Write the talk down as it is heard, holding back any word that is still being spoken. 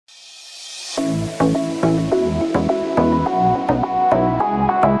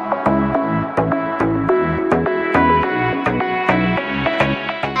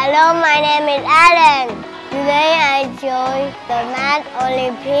Hello, my name is Alan. Today I joined the Math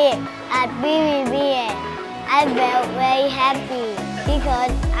Olympic at Vbbs. I felt very happy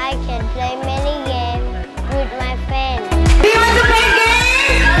because I can play many games with my friends. Do you want to play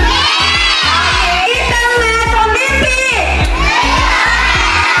games? Yeah! It's the Math Olympic!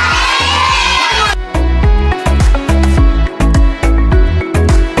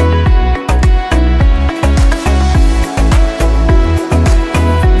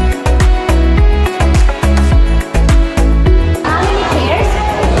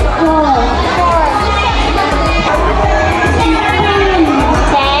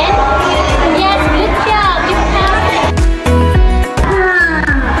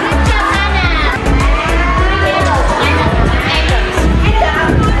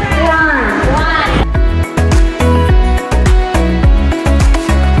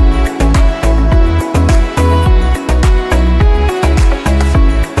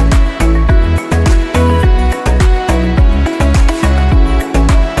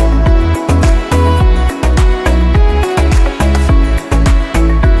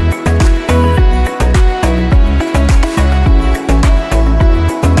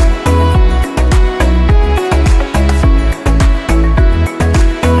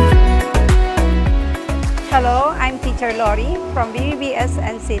 From Vbbs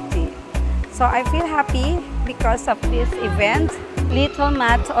and City. So I feel happy because of this event, Little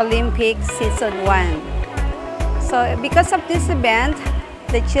Math Olympic Season 1. So because of this event,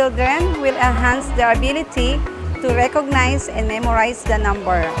 the children will enhance their ability to recognize and memorize the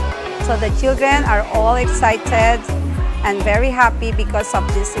number. So the children are all excited and very happy because of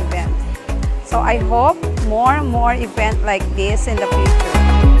this event. So I hope more events like this in the future.